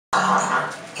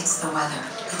It's the weather.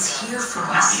 It's here for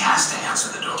us. He has to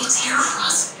answer the door. It's here for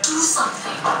us. Do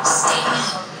something. Stay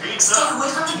in. Stay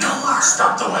away from the door.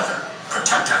 Stop the weather.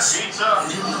 Protect us. You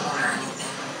didn't order anything.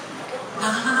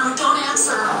 No, don't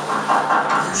answer.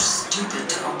 You're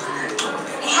stupid to open that door.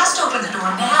 He has to open the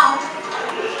door now.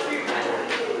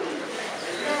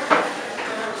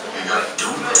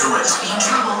 Don't do it. Be in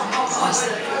trouble.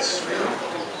 Poison.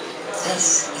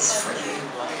 This is for you.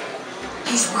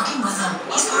 He's working with them.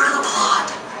 He's part of the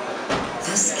plot.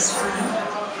 This is for you.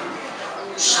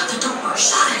 Shut the door.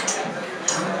 Shut it.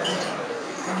 Don't eat it.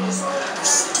 Please. They're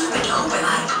stupid to open.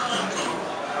 I hate you.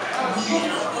 We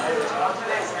hate you.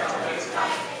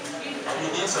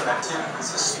 It is an activity,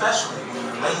 especially when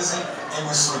you're lazy and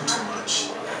you sleep too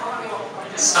much.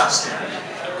 Stop staring.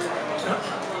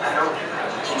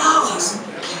 He knows.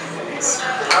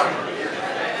 Stop.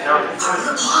 Part of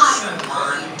the plot.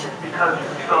 Mind. Because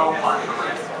you're so much.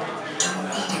 Don't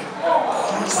eat it.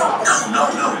 Please. No,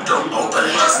 don't open He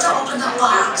it. has to open the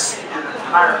box.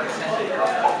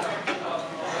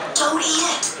 Don't eat it. Don't eat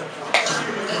it.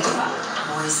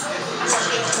 Poison.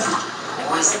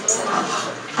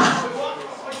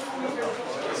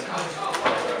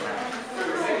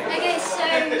 Okay,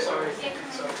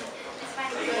 so it's fine.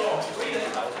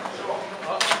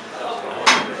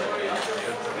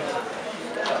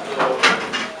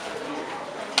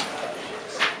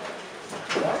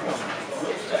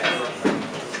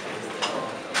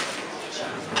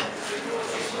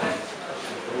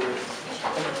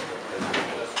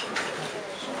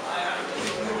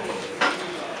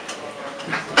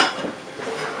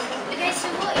 Okay, so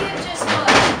what you have just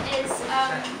watched is a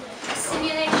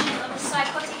simulation of a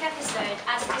psychotic episode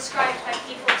as described by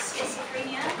people with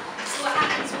schizophrenia. So what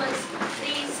happens was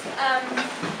these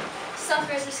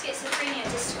sufferers of schizophrenia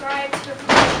described to a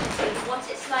community what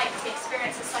it's like to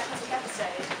experience a psychotic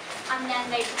episode, and then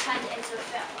they turned it into a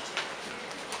film.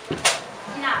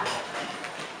 Now,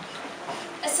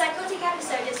 a psychotic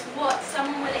episode is what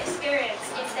someone will experience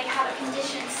if they have a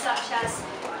condition such as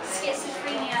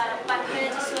schizophrenia,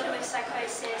 bipolar disorder with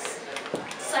psychosis,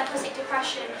 psychotic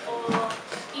depression, or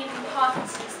even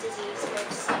Parkinson's disease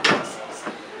with psychosis.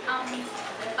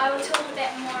 I will talk a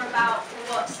bit more about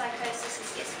what psychosis and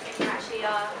schizophrenia actually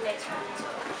are later on in the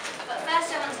talk. But first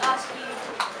I want to ask you,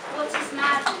 what is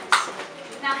madness?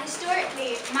 Now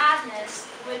historically, madness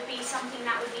would be something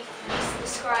that would be used to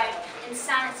describe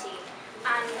insanity,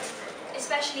 and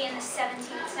especially in the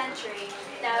 17th century,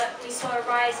 we saw a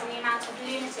rise in the amount of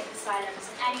lunatic asylums,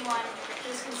 and anyone who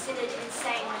was considered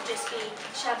insane would just be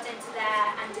shoved into there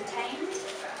and detained.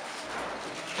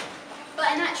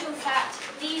 But in actual fact,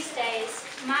 these days,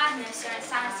 madness or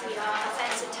insanity are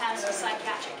offensive terms for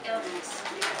psychiatric illness.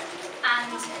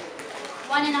 And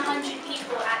 1 in 100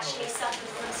 people actually suffer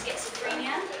from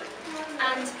schizophrenia.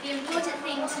 And the important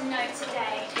thing to note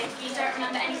today, if you don't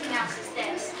remember anything else, is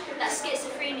this: that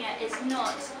schizophrenia is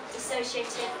not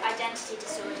dissociative identity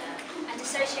disorder. And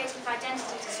dissociative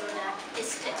identity disorder is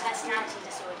split personality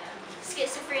disorder.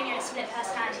 Schizophrenia and split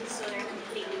personality disorder are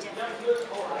completely different.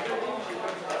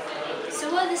 So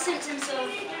what are the symptoms of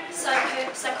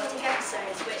psychotic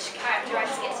episodes which characterize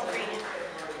schizophrenia?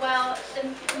 Well, the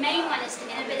main one is the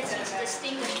inability to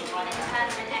distinguish between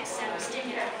internal and external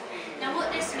stimuli. Now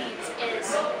what this means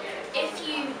is, if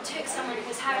you took someone who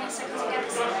was having a psychotic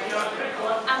episode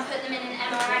and put them in an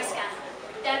MRI scan,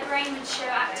 their brain would show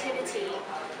activity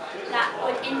that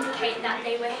would indicate that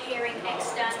they were hearing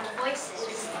external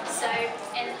voices. So,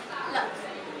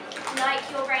 like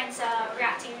your brains are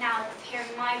reacting now with hearing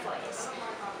my voice,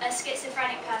 a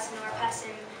schizophrenic person or a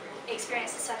person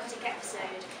experiencing a psychotic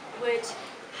episode would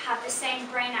have the same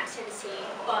brain activity,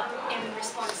 but in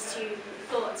response to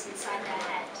thoughts inside their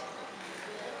head.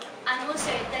 And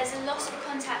also, there's a loss of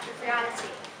contact with reality.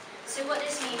 So what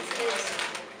this means is,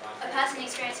 a person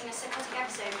experiencing a psychotic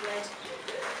episode would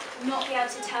not be able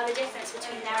to tell the difference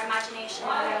between their imagination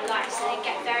and real life, so they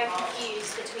get very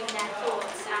confused between their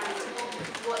thoughts and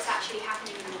what's actually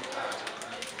happening in the world.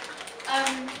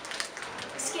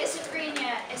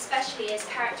 Schizophrenia especially is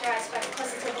characterized by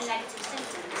positive and negative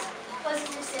symptoms.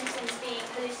 Positive symptoms being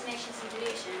hallucinations and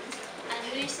delusions, and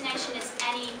hallucination is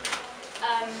any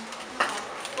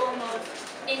form of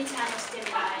internal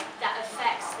stimuli that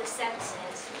affects the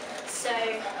senses. So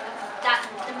that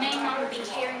the main one would be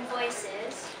hearing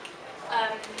voices,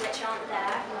 which aren't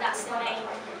there. That's the main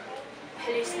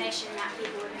hallucination that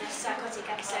people in a psychotic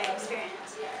episode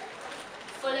experience.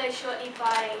 Followed shortly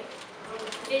by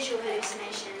visual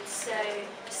hallucinations, so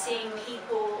seeing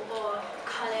people or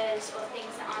colours or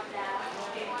things that aren't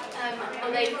there.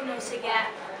 Although you can also get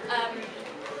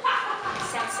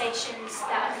sensations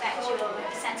that affect your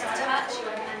sense of touch,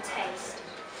 your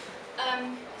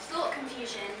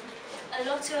a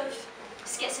lot of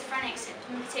schizophrenics in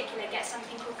particular get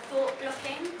something called thought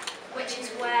blocking, which is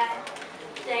where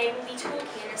they will be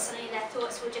talking and suddenly their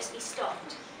thoughts will just be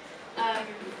stopped.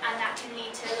 And that can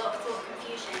lead to a lot of thought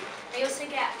confusion. They also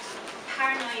get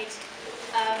paranoid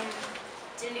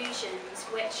delusions,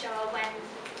 which are when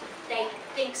they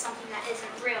think something that isn't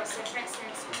real. So for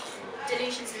instance,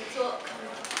 delusions and thought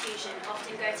confusion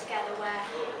often go together, where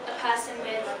a person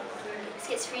with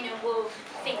schizophrenia will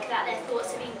think that their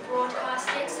thoughts are being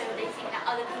broadcasted, so they think that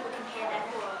other people can hear their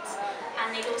thoughts, and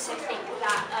they also think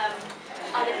that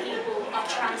other people are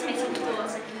transmitting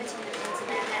thoughts and putting them into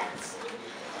their heads.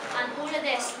 And all of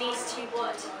this leads to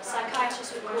what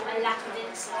psychiatrists would call a lack of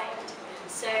insight,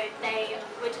 so they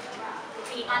would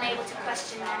be unable to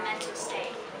question their mental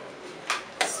state.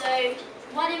 So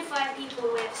 1 in 5 people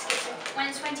with 1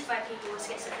 in 25 people with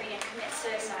schizophrenia commit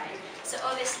suicide. So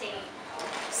obviously,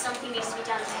 something needs to be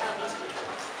done to help these people.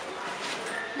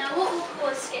 Now, what will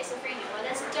cause schizophrenia? Well,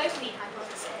 there's a dopamine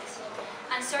hypothesis.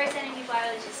 And sorry to any of you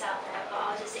biologists out there, but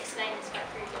I'll just explain this quite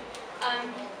crudely.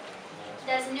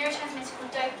 There's a neurotransmitter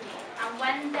called dopamine, and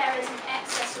when there is an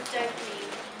excess of dopamine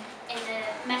in the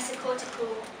mesocortical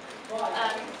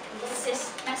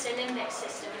mesolimbic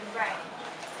system in the brain,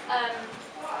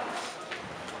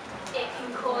 it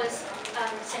can cause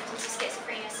symptoms of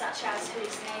schizophrenia such as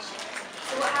hallucinations.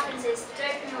 So what happens is the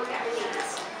dopamine will get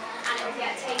released and it will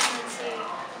get taken into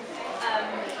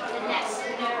the next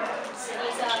neurons. So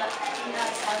these are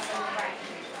nerve cells in the brain.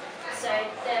 So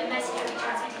the message will be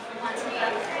transmitted from one to the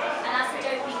other. And as the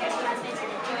dopamine gets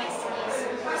transmitted, it joins to these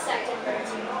receptor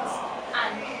proteins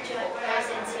and goes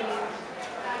into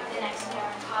the next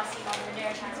neuron, passing on the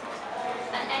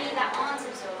neurotransmitter. And any that aren't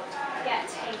absorbed get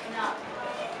taken up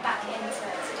back into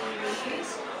to be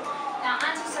reused. Now,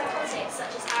 antipsychotics such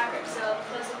as aripiprazole,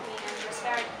 clozapine, and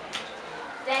risperidone,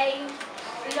 they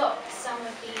block some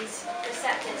of these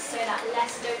receptors so that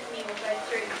less dopamine will go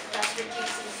through, thus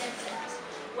reducing symptoms.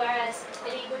 Whereas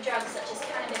illegal drugs such as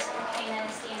cannabis, cocaine,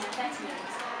 LSD, and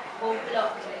amphetamines will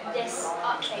block this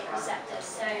uptake receptor,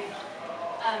 so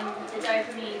the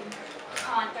dopamine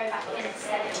can't go back in,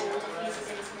 instead it all diffuses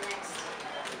into the next.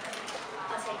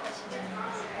 I'll take questions.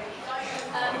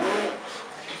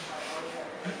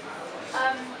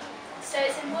 So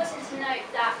it's important to note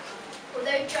that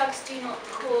although drugs do not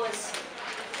cause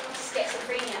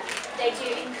schizophrenia, they do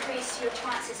increase your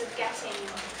chances of getting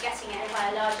it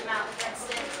by a large amount. For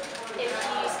instance, if you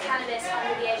use cannabis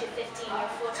under the age of 15,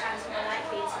 you're 4 times more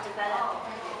likely to develop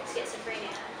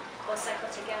schizophrenia or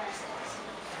psychotic illnesses.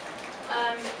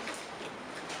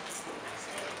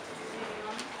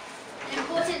 An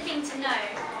important thing to know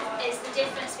is the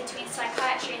difference between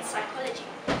psychiatry and psychology.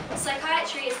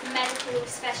 Psychiatry is the medical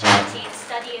specialty in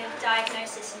study of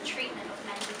diagnosis and treatment of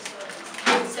mental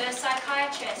disorders. So a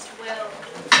psychiatrist will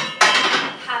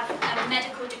have a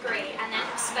medical degree and then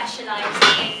specialise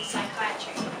in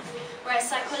psychiatry, whereas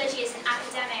psychology is an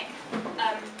academic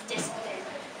discipline,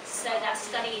 so that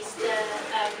studies the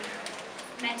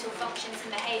mental functions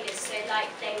and behaviours, so like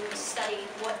they will study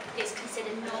what is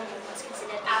considered normal, what's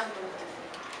considered abnormal.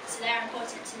 So they're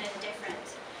important to know the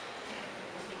difference.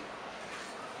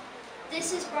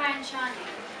 This is Brian Charney.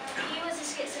 He was a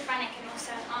schizophrenic and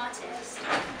also an artist.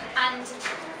 And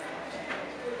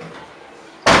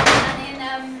in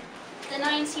the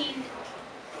 1980s,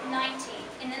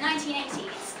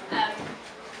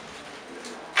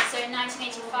 so in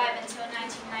 1985 until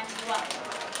 1991,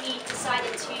 he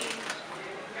decided to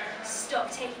stop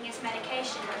taking his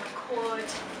medication and record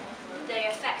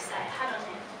the effects that it had on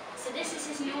him. So this is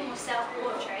his normal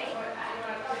self-portrait.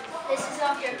 This is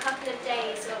after a couple of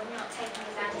days of not taking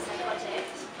his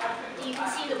antipsychotics. You can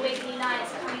see the wiggly lines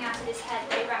coming out of his head.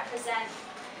 They represent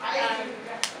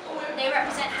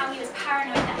how he was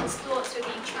paranoid that his thoughts were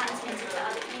being transmitted to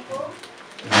other people.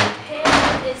 Here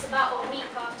is about a week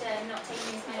after not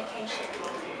taking his medication.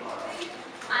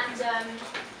 And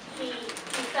he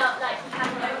felt like he had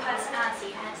no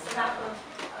personality, and it's the lack of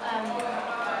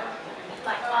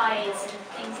like eyes and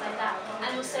things like that.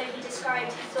 And also he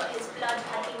described he thought his blood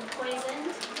had been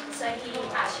poisoned, so he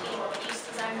actually used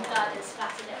his own blood and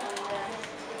splattered it on the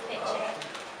picture.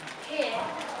 Here,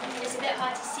 it's a bit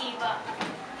hard to see, but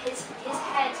his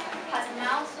head has a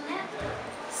mouth on it.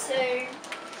 So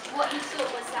what he thought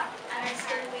was that, and it's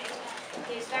still weird,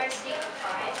 he was very sleep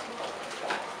deprived.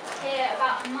 Here,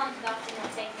 about a month after not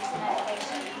taking his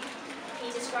medication, he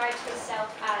described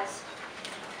himself as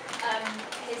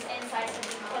his insides had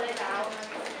been hollowed out,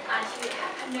 and he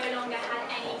no longer had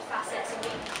any facets of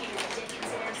being human. He didn't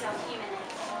consider himself human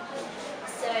anymore.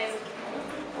 So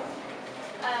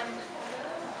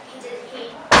he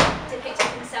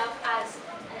depicted himself as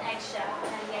an eggshell,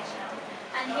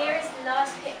 And here is the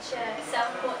last picture,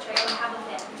 self-portrait we have of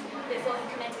him before he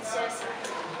committed suicide.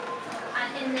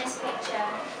 And in this picture,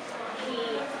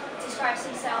 he describes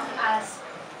himself as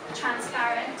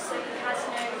transparent, so he has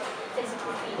no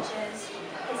physical features.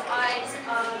 His eyes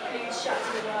are glued shut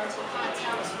to the world, he can't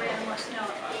tell what's real and what's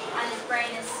not. And his brain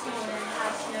is small and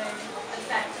has no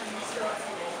effect on his thoughts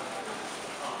in it.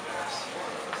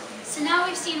 So now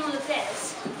we've seen all of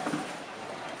this,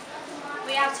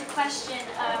 we have to question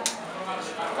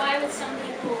why would some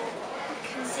people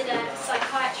consider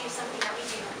psychiatry something that we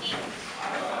do not need?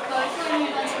 Well, before we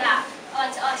move on to that, I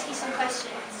want to ask you some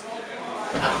questions.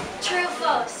 True or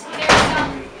false? Here are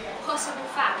some possible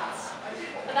facts.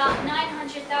 About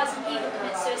 900,000 people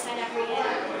commit suicide every year.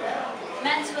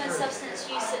 Mental and substance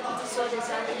use disorders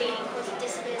are the leading cause of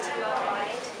disability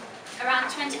worldwide.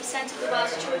 Around 20% of the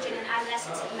world's children and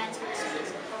adolescents have mental disorders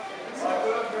and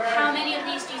problems. How many of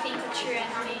these do you think are true and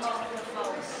how many do you think are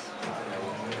false?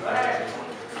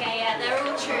 Okay, yeah, they're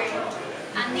all true.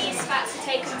 And these facts are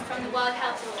taken from the World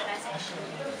Health Organization.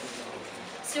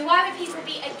 So why would people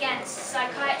be against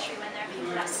psychiatry when there are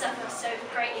people that suffer so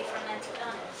greatly from mental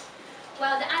illness?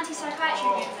 Well, the anti-psychiatry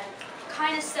movement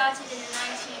kind of started in the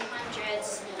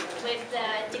 1900s with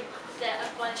the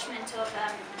abolishment of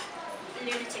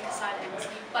lunatic asylums,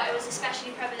 but it was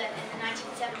especially prevalent in the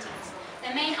 1970s.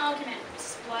 Their main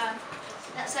arguments were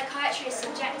that psychiatry is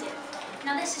subjective.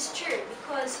 Now this is true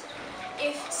because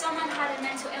if someone had a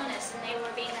mental illness and they were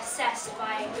being assessed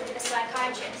by a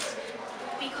psychiatrist,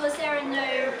 because there are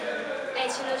no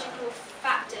etiological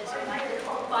factors or like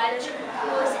biological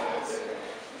causes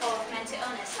of mental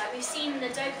illness, like we've seen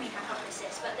the dopamine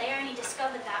hypothesis, but they only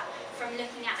discovered that from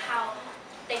looking at how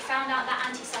they found out that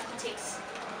antipsychotics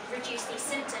reduce these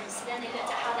symptoms, so then they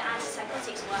looked at how the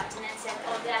antipsychotics worked and then said,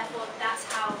 oh, therefore that's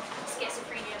how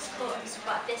schizophrenia is caused,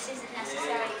 but this isn't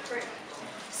necessarily true.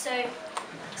 So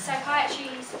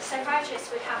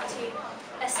psychiatrists would have to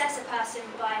assess a person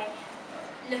by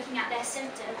looking at their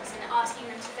symptoms and asking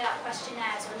them to fill out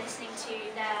questionnaires or listening to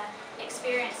their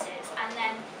experiences, and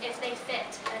then if they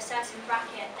fit a certain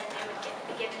bracket, then they would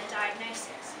be given a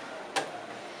diagnosis.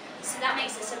 So that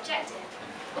makes it subjective.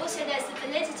 Also, there's the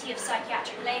validity of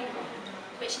psychiatric labelling,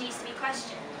 which needs to be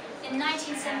questioned. In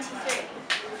 1973,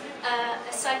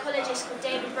 a psychologist called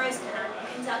David Rosenhan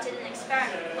conducted an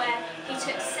experiment where he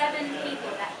took 7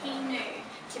 people that he knew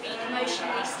to be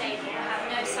emotionally stable, have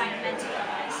no sign of mental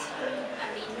illness, and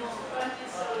be normal.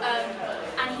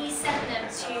 And he sent them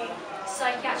to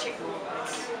psychiatric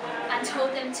wards and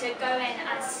told them to go in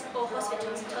or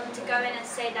hospitals, and told them to go in and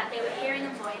say that they were hearing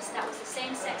a voice that was the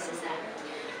same sex as them,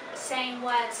 saying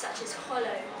words such as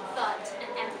hollow, thud,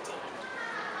 and empty.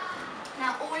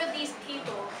 Now, all of these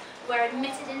people were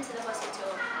admitted into the hospital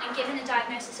and given a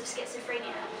diagnosis of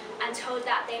schizophrenia and told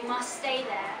that they must stay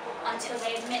there until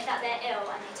they admit that they're ill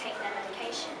and they take their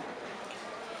medication.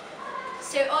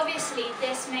 So obviously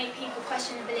this made people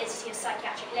question the validity of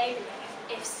psychiatric labelling.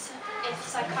 If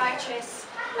psychiatrists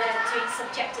were doing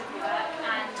subjective work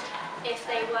and if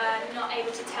they were not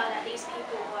able to tell that these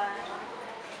people were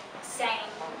sane,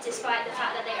 despite the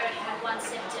fact that they only had one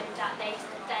symptom that they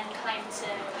then claimed to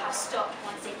have stopped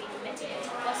once they'd been admitted into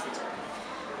the hospital.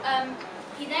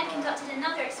 He then conducted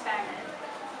another experiment.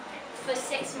 For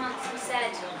 6 months he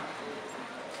said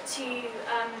to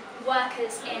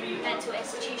workers in mental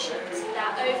institutions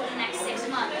that over the next 6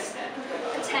 months,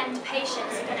 pretend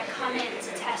patients are going to come in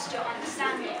to test your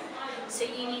understanding. So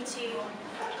you need to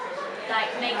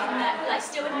make a note,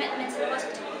 still admit them into the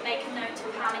hospital, make a note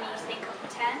of how many you think are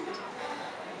pretend.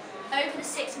 Over the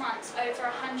 6 months, over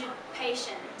 100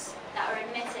 patients that were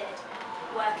admitted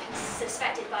were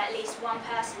suspected by at least one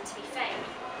person to be fake,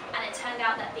 and it turned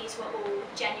out that these were all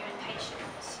genuine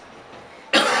patients.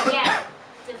 Again,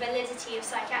 the validity of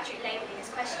psychiatric labelling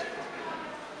is questioned.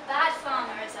 Bad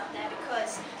pharma is up there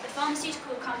because the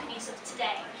pharmaceutical companies of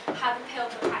today have a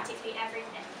pill for practically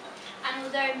everything. And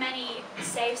although many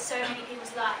save so many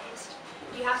people's lives,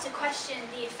 you have to question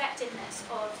the effectiveness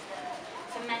of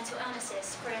for mental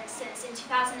illnesses. For instance, in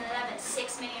 2011,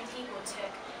 6 million people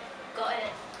got a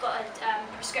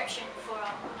prescription for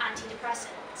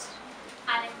antidepressants.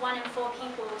 And if 1 in 4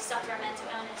 people suffer a mental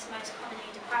illness, most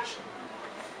commonly depression,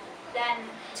 then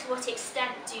to what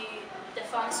extent do the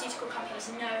pharmaceutical companies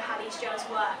know how these drugs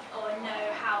work or know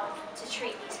how to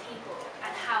treat these people,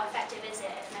 and how effective is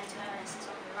it if mental illness is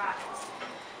on the rise?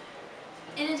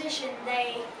 In addition,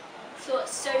 they thought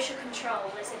social control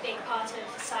was a big part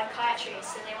of psychiatry,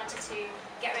 so they wanted to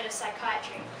get rid of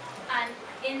psychiatry. And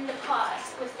in the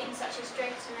past, with things such as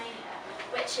drapetomania,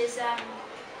 which is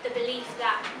the belief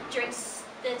that during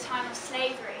the time of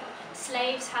slavery,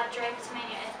 slaves had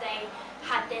drapetomania if they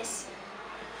had this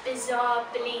bizarre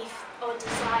belief or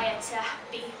desire to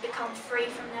become free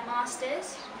from their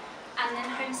masters. And then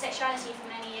homosexuality for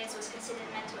many years was considered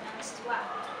mental illness as well.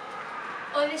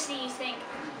 Obviously you think,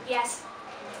 yes,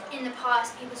 in the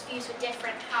past people's views were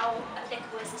different, how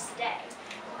applicable is this today?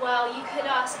 Well, you could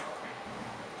ask,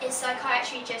 is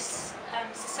psychiatry just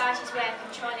society's way of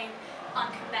controlling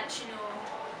unconventional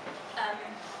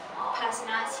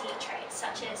personality traits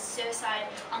such as suicide,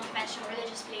 unconventional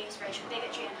religious beliefs, racial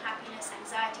bigotry, unhappiness,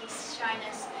 anxiety,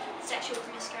 shyness, sexual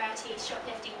promiscuity,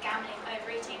 shoplifting, gambling,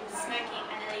 overeating, smoking,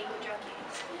 and illegal drug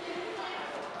use?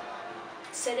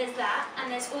 So there's that,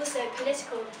 and there's also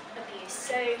political abuse.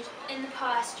 So in the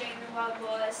past, during the World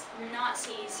Wars, the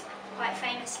Nazis quite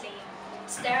famously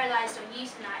sterilised or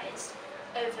euthanized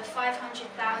over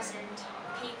 500,000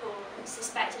 people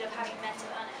suspected of having mental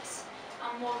illness.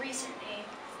 And more recently,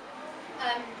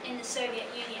 in the Soviet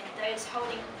Union, those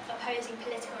opposing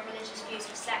political and religious views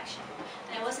were sectioned.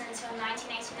 And it wasn't until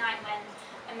 1989 when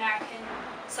American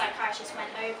psychiatrists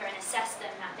went over and assessed them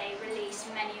that they released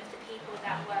many of the people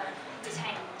that were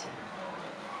detained.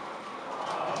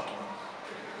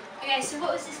 Okay, so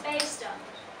what was this based on?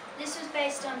 This was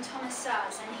based on Thomas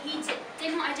Sars, and he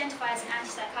did not identify as an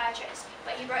anti-psychiatrist,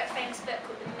 but he wrote a famous book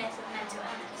called The Myth of Mental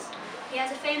Illness. He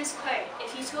has a famous quote: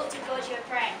 "If you talk to God, you are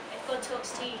praying. If God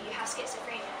talks to you, you have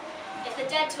schizophrenia. If the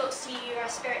dead talks to you, you are a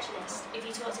spiritualist. If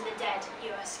you talk to the dead,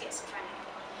 you are schizophrenic."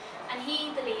 And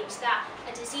he believes that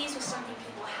a disease was something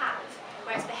people have,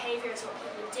 whereas behaviour is what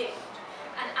people do.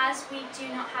 And as we do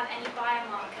not have any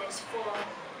biomarkers for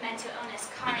mental illness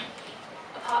currently,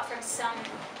 apart from some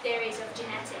theories of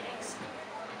genetics,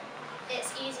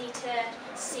 it's easy to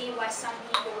see why some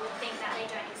people would think that they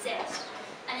don't exist.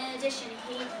 And in addition,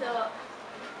 he thought,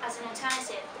 as an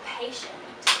alternative, the patient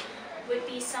would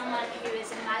be someone who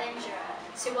is a malingerer.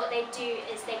 So what they do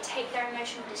is they take their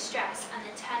emotional distress and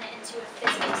then turn it into a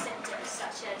physical symptom,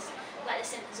 such as like the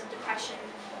symptoms of depression,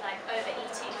 like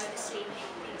overeating, oversleeping,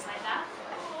 things like that.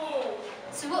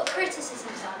 So what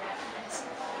criticisms are there of this?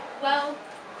 Well,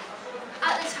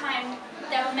 at the time,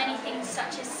 there were many things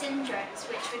such as syndromes,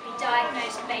 which would be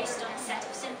diagnosed based on a set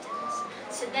of symptoms.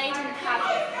 So they didn't have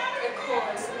a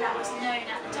cause that was known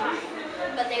at the time,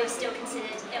 but they were still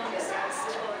considered illnesses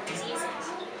or diseases.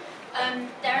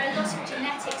 There are a lot of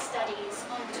genetic studies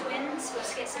on twins with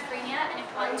schizophrenia, and if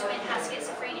one twin has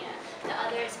schizophrenia, the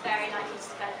other is very likely to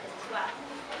develop it as well.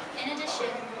 In addition,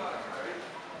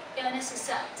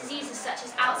 diseases such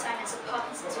as Alzheimer's or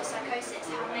Parkinson's or psychosis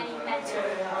have many mental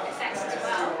effects as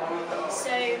well.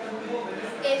 So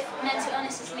if mental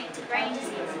illness is linked to brain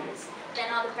diseases, then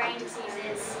are the brain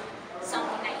diseases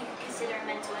something that you could consider a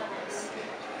mental illness?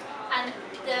 And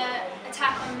the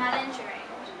attack on malingering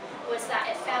was that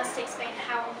it fails to explain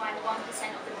how and why 1%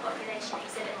 of the population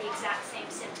exhibit the exact same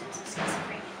symptoms of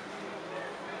schizophrenia.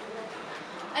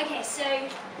 Okay, so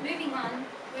moving on,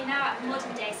 we're now at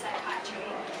modern day psychiatry,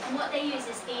 and what they use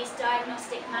is these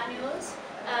diagnostic manuals.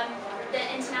 The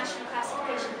International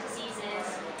Classification of Diseases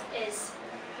is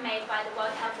made by the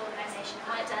World Health Organization.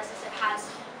 What it does is it has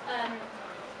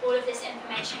all of this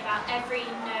information about every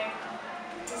known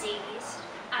disease,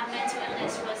 and mental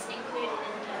illness was included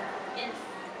in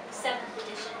 7th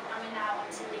edition, and we're now on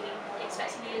to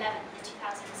expecting the 11th in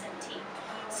 2017.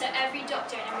 So every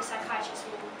doctor and every psychiatrist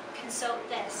will consult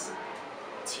this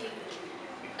to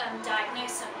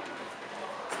diagnose someone.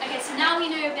 Okay, so now we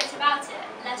know a bit about it,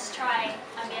 let's try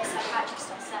and be a psychiatrist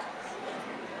ourselves.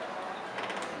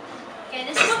 Okay,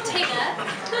 this is Tigger.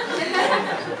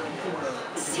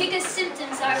 Tigger's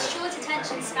symptoms are a short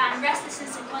attention span,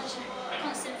 restlessness and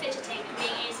constant fidgeting, and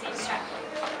being easily distracted.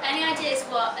 Any ideas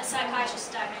what a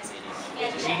psychiatrist diagnosis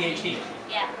is? ADHD.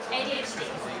 Yeah, ADHD.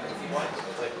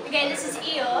 Okay, this is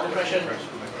Eeyore. Depression.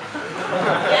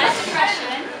 Yeah,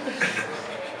 depression.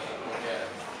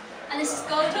 And this is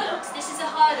Goldilocks. This is a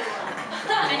harder one.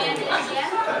 Any ideas, yeah?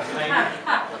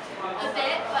 A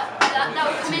bit, but that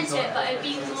would come into it, but it would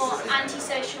be more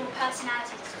antisocial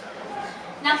personality disorder.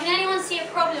 Now, can anyone see a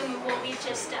problem with what we've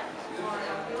just done?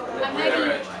 I'm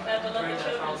hoping...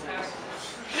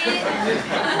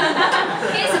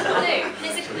 Here's a clue.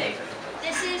 Here's a clue.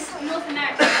 This is North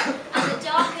America, and the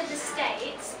darker the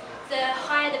states, the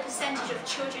higher the percentage of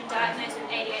children diagnosed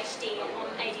with ADHD or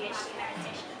ADHD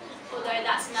heritage. Although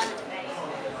that's another debate.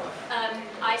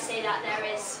 I say that there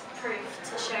is proof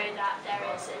to show that there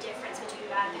is a difference between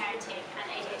bad parenting and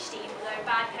ADHD, although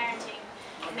bad parenting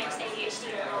makes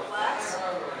ADHD a lot worse.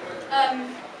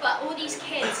 But all these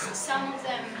kids, some of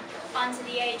them under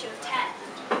the age of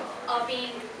 10, are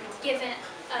being given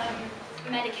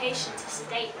medication to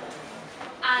sedate them.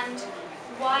 And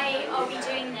why are we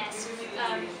doing this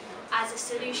as a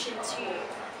solution to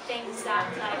things that,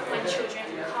 like when children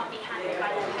can't be handled by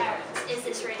their parents, is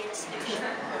this really the solution?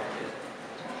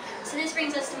 So this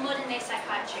brings us to modern day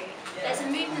psychiatry. There's a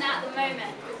movement at the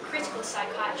moment called critical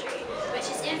psychiatry, which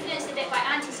is influenced a bit by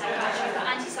anti-psychiatry, but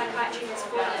anti-psychiatry has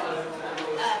fallen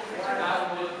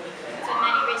for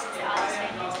many reasons that I'll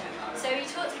explain later. So we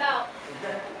talked about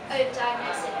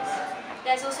overdiagnosis.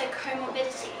 There's also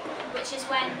comorbidity, which is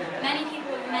when many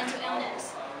people with mental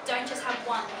illness don't just have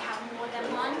one, they have more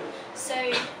than one. So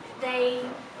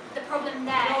the problem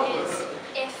there is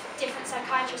if different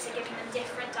psychiatrists are giving them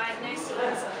different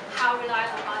diagnoses, how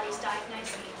reliable are these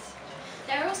diagnoses?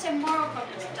 There are also moral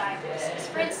problems with diagnosis.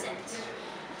 For instance,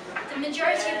 the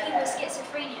majority of people with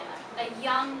schizophrenia are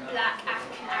young, black,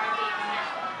 African, Arabian men.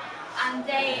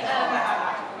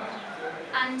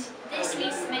 And this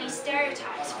leads to many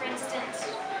stereotypes. For instance,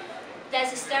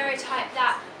 there's a stereotype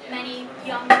that many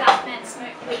young black men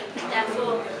smoke weed,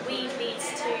 therefore weed leads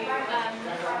to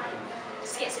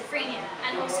schizophrenia.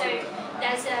 And also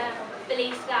there's a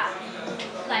belief that,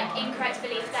 like incorrect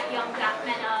belief that young black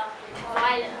men are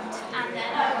violent, and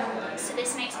then so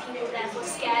this makes people therefore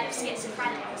scared of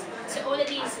schizophrenics. So all of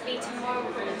these lead to moral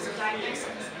problems of diagnosis.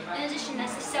 In addition,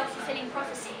 there's the self-fulfilling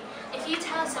prophecy. If you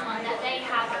tell someone that they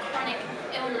have a chronic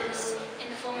illness in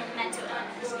the form of mental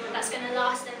illness that's going to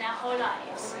last them their whole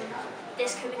lives,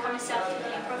 this could become a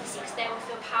self-fulfilling prophecy because they will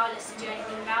feel powerless to do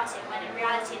anything about it, when in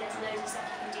reality there's loads of stuff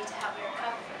you can do to help you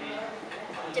recover.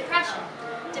 Depression.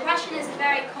 Depression is a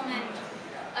very common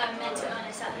mental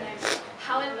illness at the moment.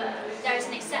 However, there is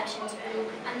an exception to it,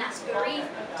 and that's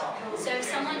bereavement. So if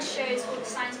someone shows all the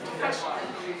signs of depression,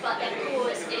 but their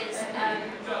cause is,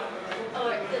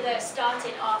 or that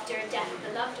started after a death of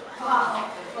a loved one,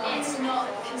 it's not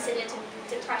considered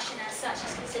depression as such.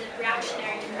 It's considered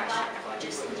reactionary depression, or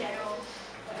just in general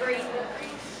bereavement.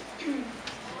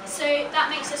 So that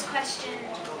makes us question,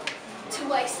 to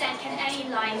what extent can any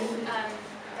life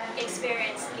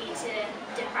experience lead to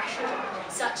depression,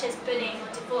 such as bullying or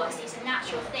divorce? These are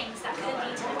natural things that could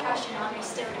lead to depression. Are they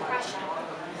still depression?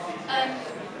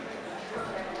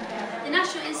 The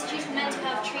National Institute of Mental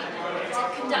Health Treatment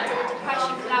conducted a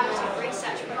depression collaborative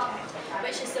research project,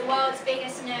 which is the world's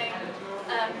biggest known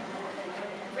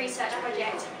research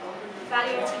project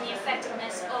evaluating the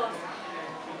effectiveness of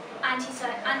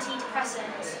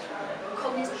antidepressants,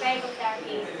 cognitive behavioral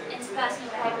therapy, interpersonal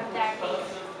behavioral therapy,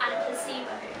 and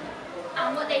placebo.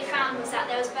 And what they found was that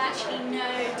there was virtually no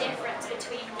difference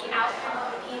between the outcome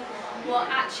of the people.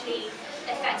 What actually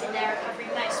affected their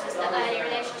recovery most was the early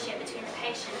relationship between the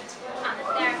patient and the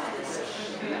therapist.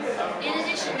 In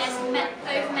addition, there's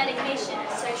over-medication and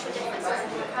social differences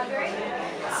in recovery.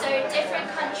 So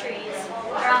different countries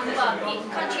around the world,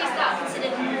 countries that are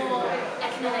considered more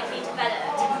economically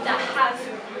developed, that have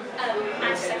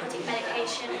antipsychotic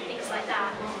medication and things like that,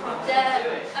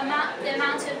 the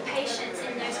amount of patients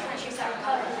in those countries that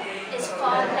recover is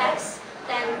far less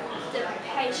than the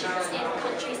patients in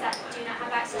countries that do not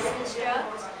have access to these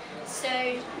drugs. So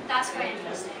that's quite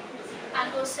interesting.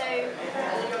 And also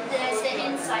there's the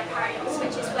insight paradox,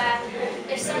 which is where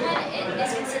if someone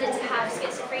is considered to have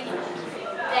schizophrenia,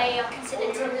 they are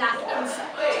considered to lack insight.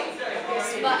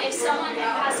 But if someone who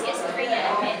has schizophrenia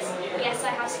admits, yes, I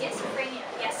have schizophrenia,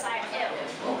 yes, I am ill,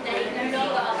 they no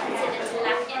longer are considered to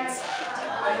lack insight.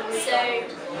 So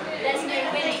there's no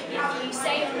winning. If you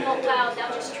say you're not well,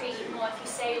 they'll just treat you more. If you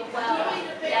say you're well,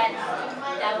 then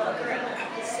they'll agree.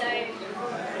 So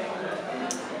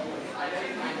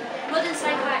modern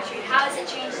psychiatry, how has it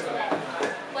changed today?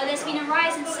 Well, there's been a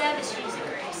rise in service user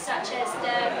groups, such as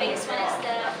the biggest one is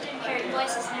the Hearing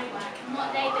Voices Network. And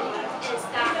what they believe is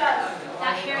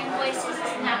that hearing voices is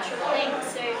a natural thing.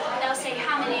 So they'll say,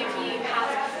 how many of you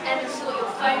have ever thought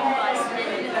your phone buzzed and then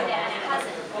you look at it and it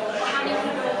hasn't? How many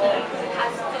people of you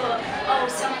have thought, oh,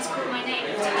 someone's called my name,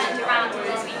 and turned around and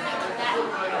there's been no one there?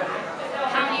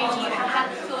 How many of you have had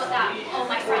the thought that, oh,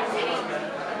 my friends hate me?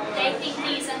 They think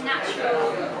these are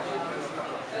natural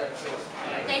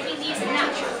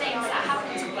things that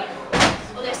happen to people,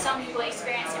 although some people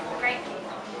experience it more greatly.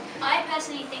 I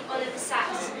personally think Oliver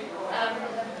Sacks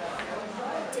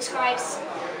describes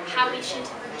how we should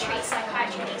treat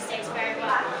psychiatry these days very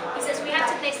well. He says we have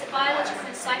to place the biological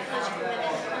and psychological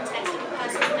within the context of a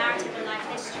person's narrative and life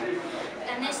history.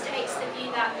 And this takes the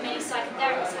view that many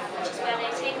psychotherapists have, which is where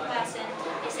they take a person,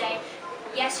 they say,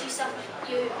 yes,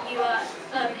 you are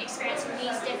experiencing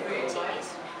these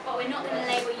difficulties, but we're not going to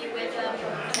label you with a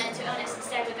mental illness.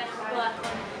 Instead, we're going to work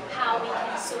on how we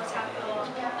can sort out your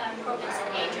problems and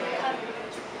aid your recovery.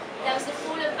 There was the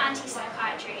fall of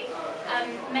anti-psychiatry,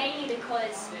 mainly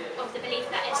because of the belief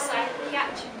that if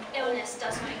psychiatric illness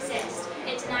does not exist,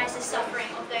 it denies the suffering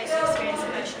of those who experience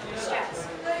emotional distress.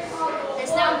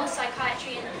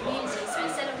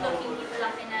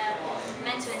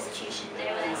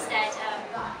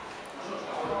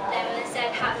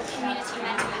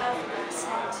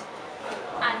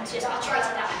 just be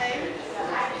treated at home.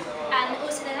 And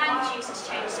also the language usage has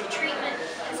changed. So treatment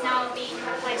has now been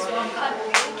replaced with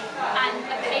recovery, and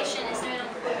a patient is no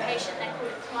longer called a patient, they're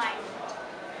called a client.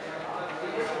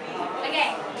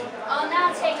 Okay, I'll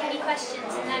now take any questions,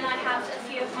 and then I have a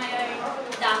few of my own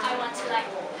that I want to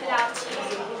put out to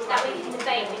you that we can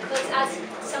debate, because as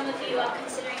some of you are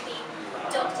considering being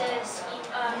doctors,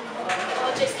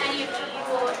 or just any of you, you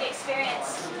will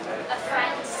experience a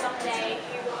friend someday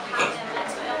who will have a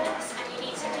mental illness, and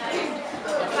you need to know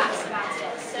the facts about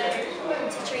it, so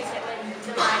to treat it with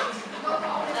the right,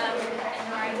 in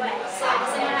the right way. So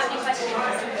does anyone have any questions?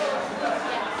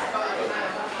 Yeah.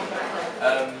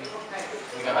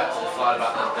 We go back to the slide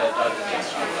about the dopamine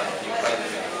issue that you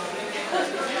explained.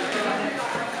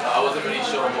 I wasn't really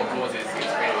sure what causes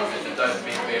schizophrenia. Was it the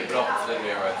dopamine being blocked, the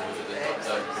neurons, or was it the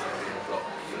dopamine being blocked?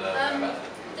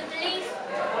 The belief,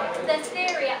 the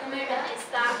theory at the moment is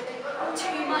that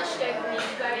too much dopamine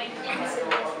going into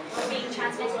being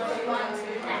transmitted from one to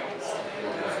the next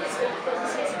is what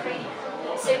causes schizophrenia.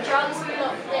 So drugs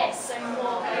block this, so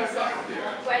more goes in,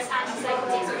 whereas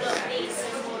antipsychotics block these, so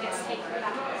more gets taken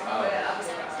back. Does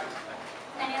that make sense?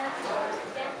 Any other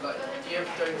questions? Yeah? Do you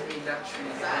have dopamine naturally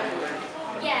in your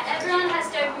body? Yeah, everyone has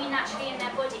dopamine naturally in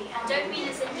their body, and dopamine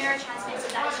is a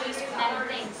neurotransmitter that is used for many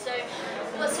things. So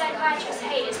what psychiatrists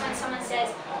hate is when someone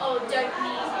says, oh,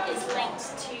 dopamine is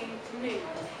linked to mood.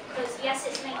 Because yes,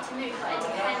 it's linked to mood, but it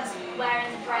depends where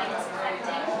in the brain it's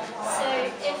affecting. So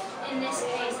if, in this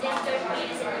case, if dopamine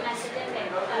is in the mesolimbic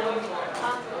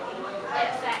pathway,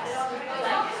 it affects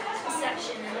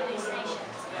perception and hallucinations.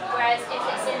 Whereas if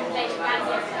it's in the vagal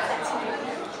ganglia, it affects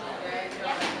movement.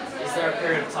 Yeah? Is there a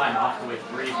period of time after which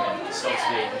bereavement stops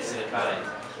being considered valid?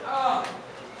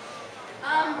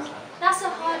 That's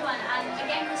a hard one, and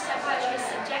again, because psychiatry is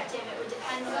subjective, it would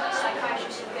depend on which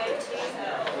psychiatrist you go to.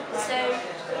 So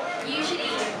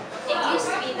usually, it used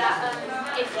to be that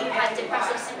if you had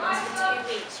depressive symptoms for 2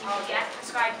 weeks, you would get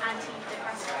prescribed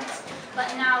antidepressants.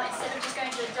 But now, instead of just going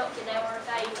to a doctor, they will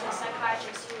refer you to a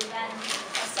psychiatrist who will then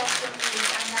assess your needs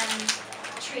and then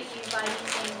treat you by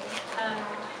using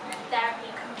therapy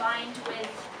combined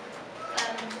with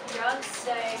drugs.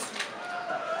 So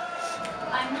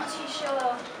I'm not too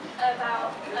sure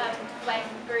about when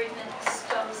bereavement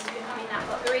stops becoming that,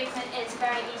 but bereavement is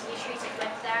very easily treated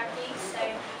with therapy, so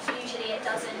usually it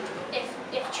doesn't, if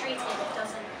treated, it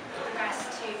doesn't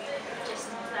progress to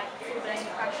just full-blown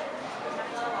depression.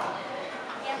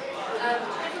 Yeah.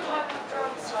 Different type of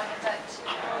drugs affect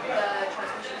the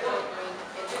transmission of dopamine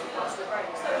in parts of the brain.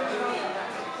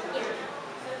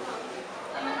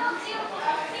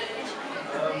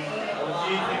 What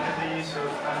do you think of the use of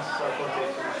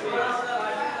antipsychotics in children?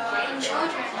 In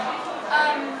children,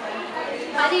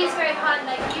 I think it's very hard.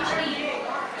 Usually,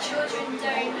 children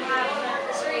don't have.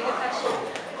 That's a really good question.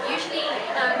 Usually,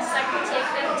 psychotic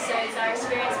episodes are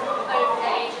experienced over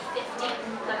the age of 15,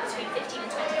 between 15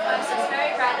 and 25. So it's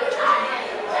very rare that children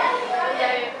get it,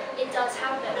 although it does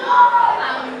happen.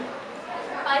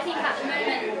 I think at the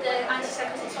moment the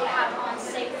antipsychotics we have aren't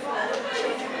safe for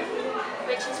children,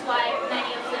 which is why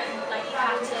many of them, you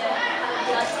have to have a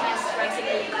blood test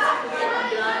regularly, in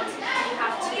blood, you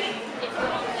have to, if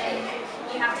you're on them,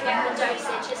 you have to get the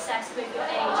dosage assessed with your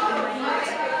age and weight.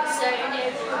 So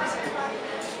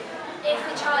if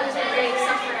the child isn't really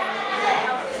suffering in their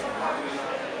health,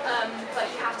 but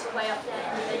you have to weigh up their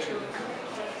individual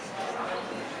case.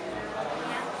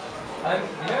 Yeah?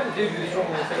 You know the dude who was wrong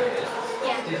with the pictures?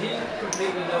 Yeah. Did he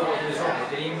completely know what he was wrong with?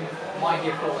 Did he might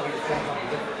he have thought he was drawing something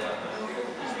different?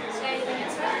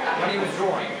 When he was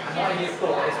drawing, might he have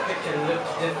thought his picture looked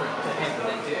different to him than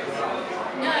it did?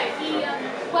 No,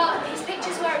 his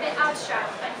pictures were a bit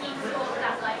abstract, but he thought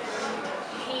that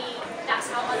that's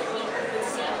how other people would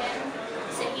see him.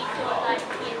 So he thought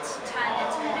he'd turned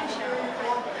into an extra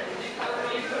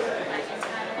internally.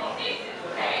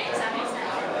 Does that make sense?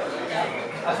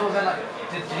 I saw then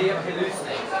did he ever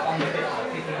hallucinate on the picture,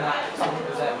 thinking that something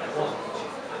was there when it wasn't?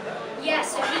 Yeah,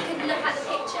 so he could look at the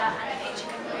picture and the picture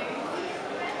could move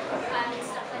and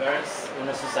stuff like that. Various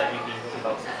illnesses that you can talk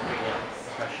about, schizophrenia,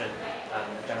 depression,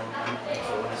 general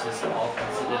mental illnesses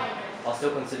are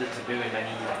still considered taboo in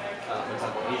many, for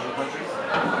example, Asian countries.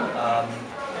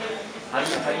 How do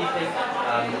you think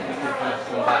we could kind of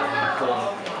combat and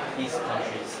inform these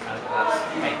countries and perhaps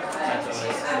make mental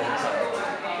illness more acceptable?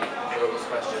 What was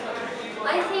the question?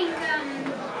 I think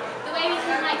the way we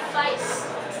can fight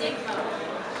stigma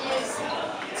is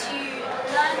to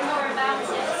learn more about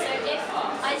it. So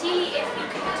ideally if we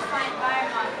could find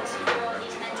biomarkers for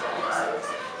these mental illnesses,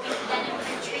 we could then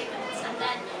implement treatments and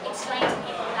then explain to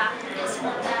people that it's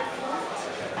not their fault,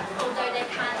 although they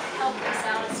can help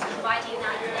themselves, providing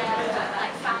that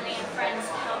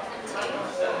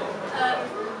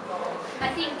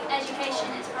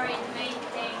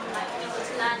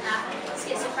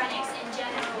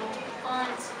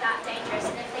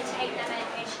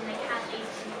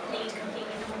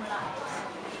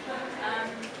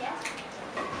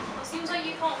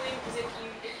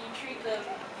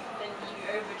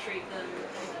treat them, and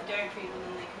if you don't treat them,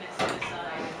 then they commit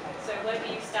suicide. So where do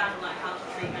you stand on like how to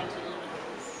treat mental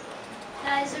illness?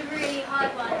 That is a really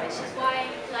hard one, which is why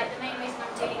like the main reason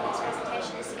I'm doing this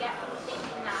presentation is to get people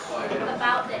thinking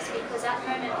about this, because at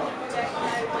the moment people don't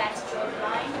know where to draw the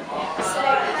line. So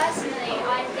personally,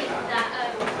 I think that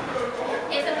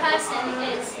if a person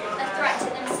is a threat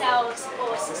to themselves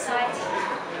or society,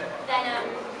 then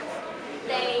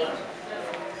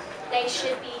they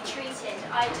should be treated.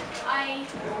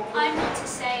 I'm not to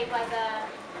say whether,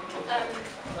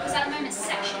 because at the moment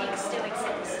sectioning still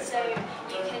exists, so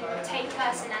you can take a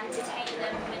person and detain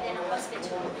them within a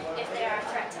hospital if they are a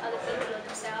threat to other people or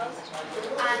themselves.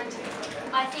 And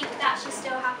I think that should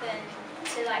still happen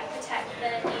to like protect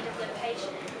the need of the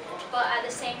patient. But at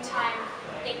the same time,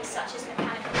 things such as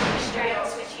mechanical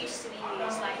restraints, which used to be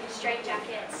used, like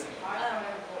straitjackets,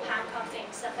 handcuffing,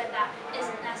 stuff like that,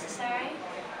 isn't necessary.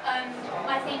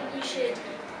 I think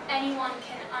anyone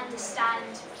can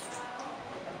understand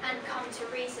and come to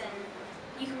reason.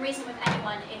 You can reason with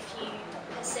anyone if you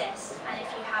persist and if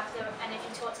you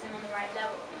talk to them on the right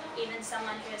level. Even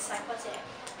someone who is psychotic,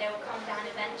 they will calm down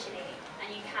eventually, and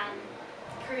you can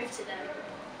prove to them,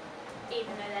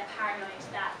 even though they're paranoid,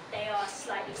 that they are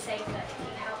slightly safer if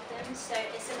you help them. So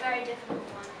it's a very difficult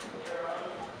one.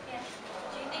 Yeah.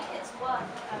 Do you think it's worth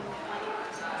like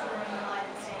drawing the line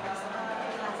and saying someone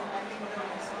has a mental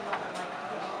illness or not, and like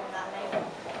putting on that label?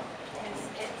 Because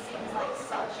it seems like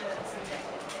such a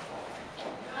subjective thing.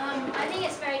 I think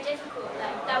it's very difficult.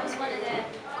 Like that was one of the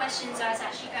questions I was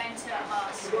actually going to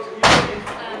ask all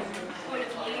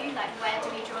of you. Like, where do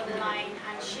we draw the line,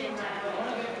 and should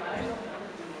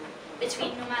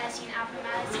between normality and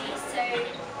abnormality? So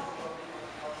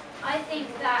I think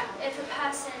that if a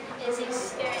person is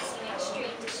experiencing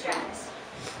extreme distress,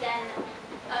 then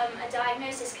a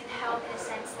diagnosis can help in a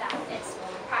sense that it's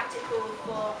practical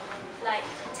for like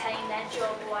telling their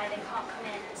job why they can't come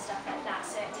in and stuff like that,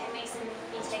 so it makes them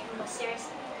be taken more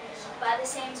seriously. But at the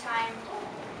same time,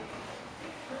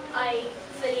 I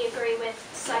fully agree with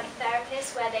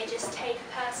psychotherapists where they just take a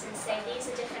person, say these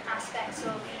are different aspects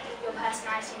of your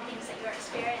personality and things that you're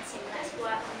experiencing, let's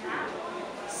work on that.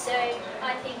 So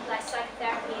I think like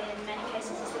psychotherapy in many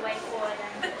cases is the way forward,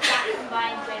 and that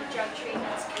combined with drug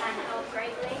treatments can help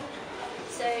greatly.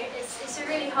 So it's a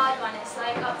really hard one. It's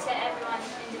like up to everyone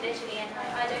individually, and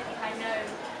like, I don't think I know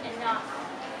enough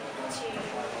to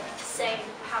say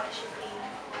how it should be.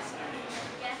 So,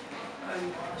 yeah.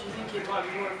 Do you think it might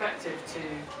be more effective to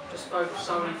just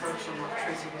solely focus on like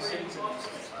treating the symptoms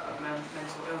of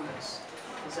mental illness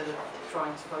instead of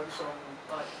trying to focus on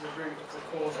like the root of the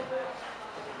cause of it?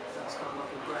 That's kind of like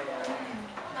a grey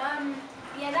area.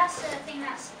 Yeah, that's the thing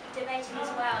that's debating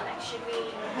as well. Like, should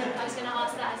we? I was going to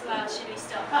ask that as well. Should we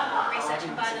stop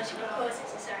researching biological causes?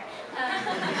 Sorry.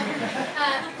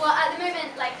 Well, at the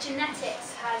moment, like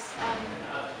genetics has,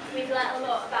 we've learnt a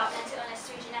lot about mental illness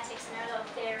through genetics, and there are a lot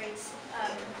of theories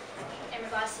in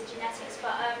regards to genetics.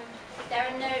 But there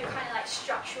are no kind of like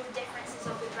structural differences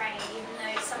of the brain, even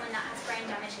though someone that has brain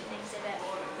damage can exhibit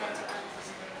mental illness.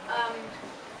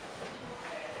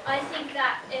 I think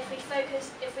that if we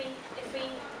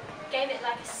gave it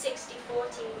like a 60-40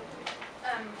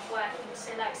 working,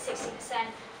 so like 60%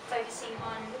 focusing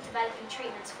on developing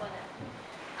treatments for them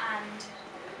and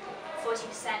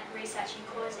 40% researching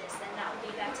causes, then that would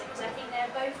be better, because I think they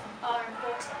both are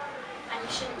important and you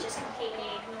shouldn't just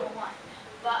completely ignore one.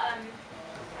 But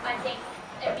I think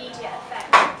immediate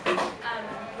effect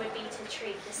would be to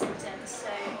treat the symptoms.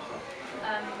 So,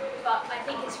 but I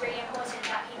think it's really important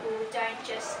that people don't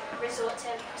just resort to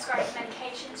prescribing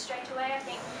medication straight away. I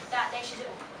think that they should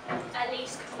at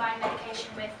least combine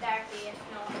medication with therapy, if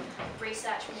not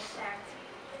research with therapy.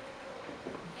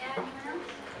 Yeah, anyone else?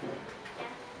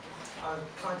 Yeah.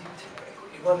 Can I do very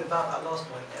quickly one about that last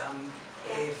point?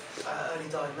 If early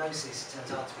diagnosis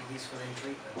turns out to be useful in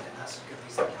treatment, then that's a good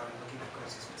reason to carry on looking for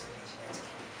causes, particularly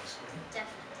genetically.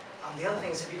 Definitely. The other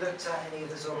thing is, have you looked at any of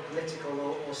the sort of political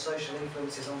or social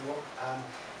influences on what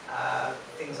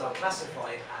things are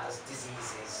classified as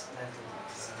diseases, mental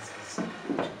diseases?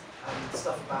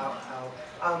 Stuff about how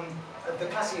the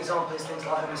classic example is things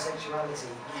like homosexuality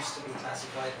used to be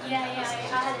classified. I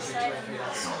had a say on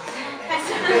that.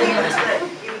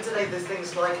 Even today, there's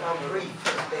things like grief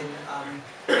has been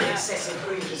excessive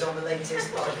grief is on the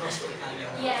latest diagnostic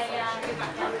manual.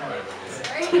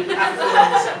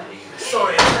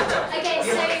 Sorry. Sorry. Okay,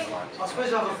 so I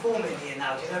suppose you have a form in here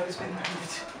now. Do you know if it's been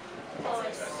moved? Oh,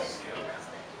 it's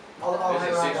I'll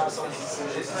hang around outside.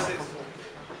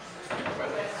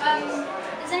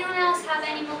 Does anyone else have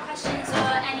any more questions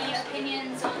or any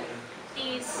opinions on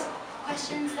these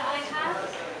questions that I have?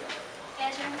 Yeah,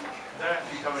 Jeremy? I don't know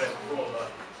if you covered it before, but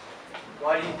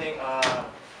why do you think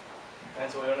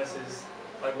mental illness is,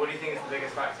 like, what do you think is the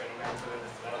biggest factor in mental illness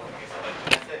developing? Is it like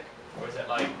genetic, or is it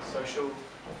like social?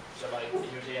 Is it like in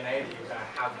your DNA that you kind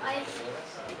of have this mental illness?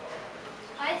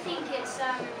 I think it's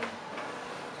a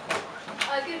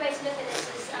good way to look at this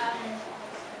is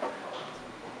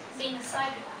being a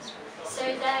psychopath. So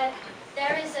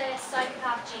there is a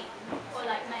psychopath gene, or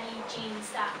like many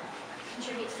genes that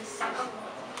contribute to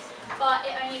psychopathy, but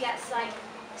it only gets like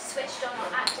switched on or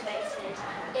activated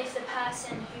if the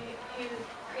person who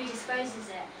predisposes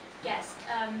it gets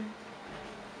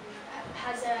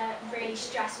has a really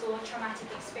stressful or traumatic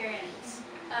experience.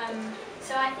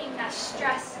 So I think that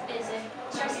stress is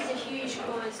a huge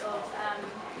cause of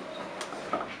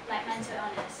like mental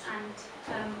illness and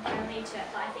can lead to it.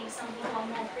 But I think some people are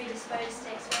more predisposed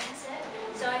to experience it.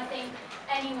 So I think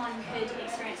anyone could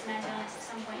experience mental illness at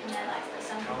some point in their life, but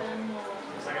some people are more.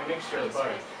 It's like a mixture of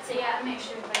both. So yeah, a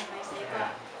mixture of both mostly,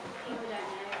 but people don't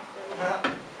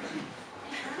know.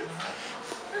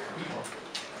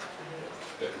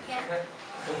 Yeah.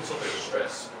 On the topic of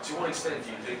stress, to what extent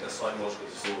do you think that psychological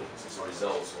disorders is a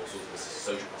result or sort of a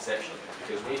social perception?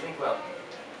 Because when you think about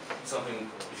something,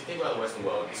 if you think about the Western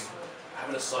world, it's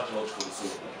having a psychological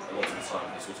disorder, a lot of the time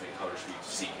it's sort of encouraged you to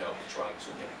seek help, to try and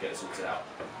sort of get it sorted out.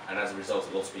 And as a result,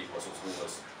 a lot of people are sort of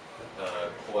almost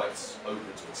quite open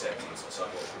to accepting a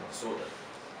psychological disorder.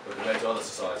 But compared to other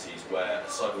societies where a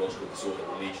psychological disorder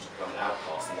will lead you to become an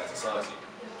outcast in that society,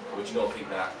 would you not think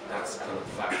that that's kind of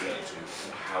a factor into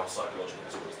how psychological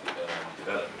disorders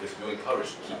develop? Because if you're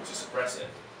encouraged to suppress it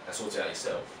and sort it out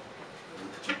yourself,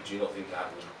 do you not think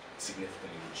that would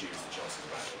significantly reduce the chances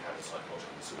of actually having a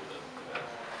psychological disorder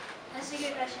develop? That's a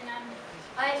good question.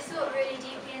 I've thought really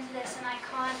deeply into this, and I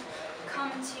can't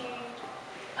come to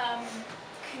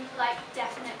like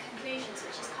definite conclusions,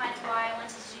 which is kind of why I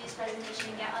wanted to do this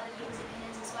presentation and get other people's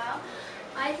opinions as well.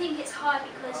 I think it's hard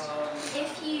because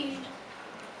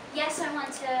yes, I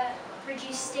want to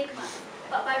reduce stigma,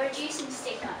 but by reducing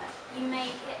stigma, you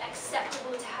make it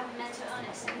acceptable to have a mental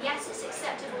illness. And yes, it's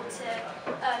acceptable to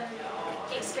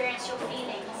experience your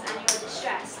feelings and your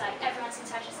distress. Like everyone's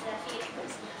entitled to their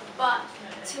feelings, but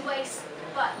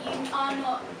you are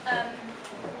not.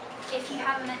 If you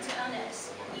have a mental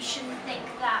illness, you shouldn't think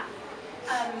that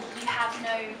you have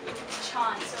no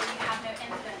chance or you have no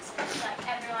influence. Like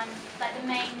everyone, like the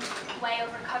main way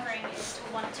of recovering is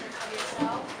to want to recover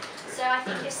yourself. So I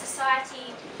think if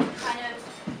society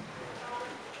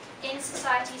in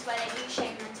societies where they do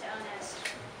shame mental illness,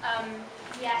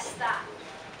 yes, that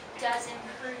does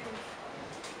improve.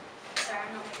 Sorry,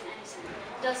 I'm not making any sense.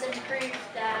 Does improve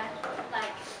their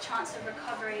like chance of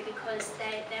recovery because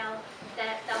they'll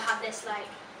have this like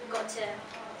got to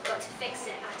fix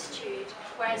it attitude.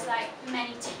 Whereas like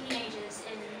many teenagers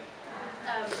in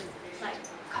like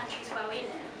countries where we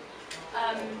live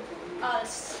are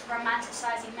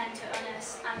romanticizing mental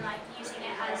illness and like using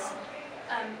it as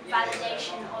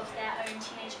validation of their own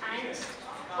teenage angst.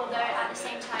 Although at the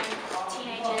same time, the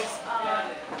teenage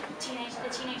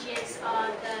years are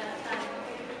the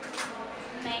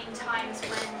main times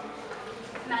when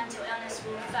mental illness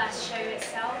will first show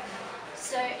itself.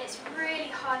 So it's really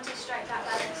hard to strike that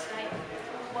balance, like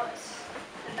what's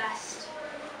the best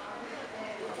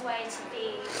way to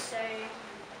be. So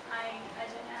I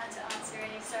don't know how to answer it.